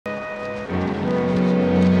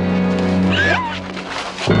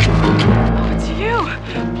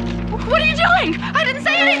doing? I didn't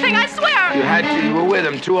say anything, I swear! You had to. You were with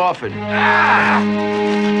him too often. Ah!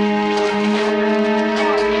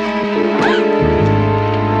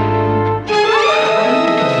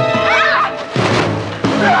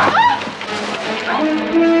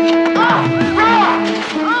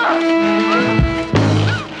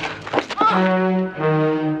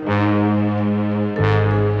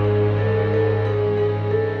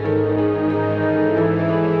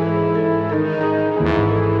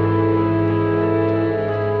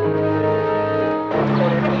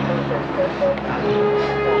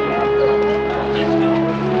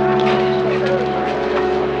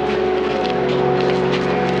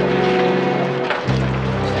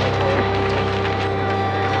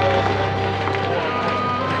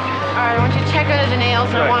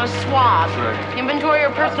 I want a swab. Inventory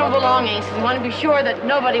your personal belongings. We want to be sure that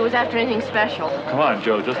nobody was after anything special. Come on,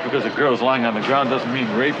 Joe. Just because a girl's lying on the ground doesn't mean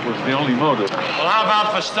rape was the only motive. Well, how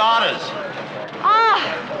about for starters?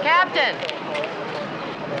 Ah, Captain.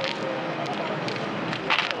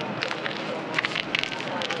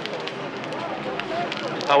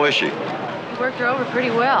 How is she? You worked her over pretty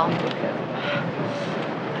well.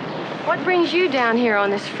 What brings you down here on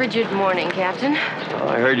this frigid morning, Captain? Well,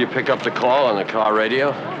 I heard you pick up the call on the car radio.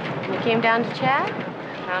 You came down to chat?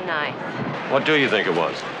 How nice. What do you think it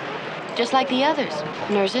was? Just like the others.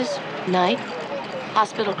 Nurses, night,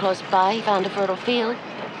 hospital close by, he found a fertile field.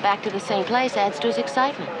 Back to the same place adds to his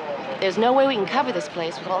excitement. There's no way we can cover this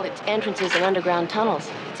place with all its entrances and underground tunnels.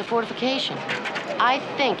 It's a fortification. I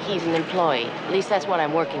think he's an employee. At least that's what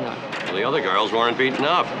I'm working on. Well, the other girls weren't beaten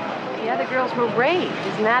up. The other girls were raped.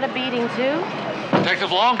 Isn't that a beating, too?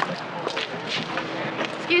 Detective Long?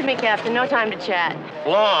 Excuse me, Captain. No time to chat.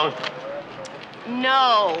 Long,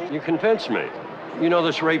 No. you convinced me. You know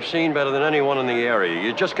this rape scene better than anyone in the area.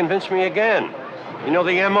 You just convinced me again. You know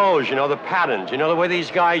the MOs, you know the patterns, you know the way these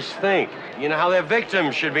guys think. You know how their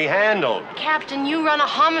victims should be handled. Captain, you run a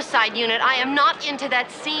homicide unit. I am not into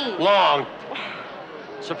that scene. Long,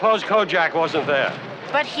 suppose Kojak wasn't there.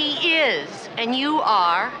 But he is, and you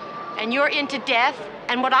are, and you're into death,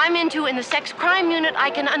 and what I'm into in the sex crime unit, I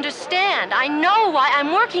can understand. I know why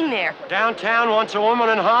I'm working there. Downtown wants a woman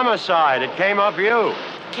in homicide. It came up you.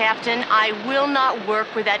 Captain, I will not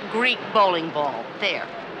work with that Greek bowling ball. There.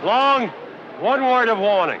 Long, one word of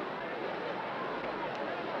warning.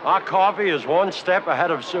 Our coffee is one step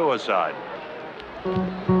ahead of suicide.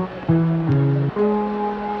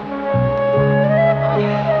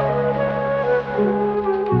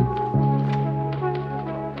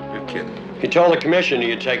 You told the commissioner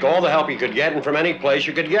you'd take all the help you could get and from any place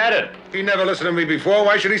you could get it. He never listened to me before.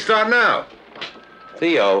 Why should he start now?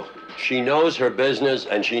 Theo, she knows her business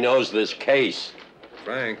and she knows this case.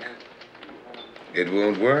 Frank, it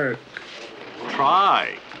won't work.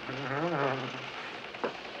 Try.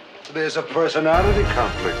 There's a personality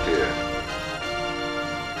conflict here.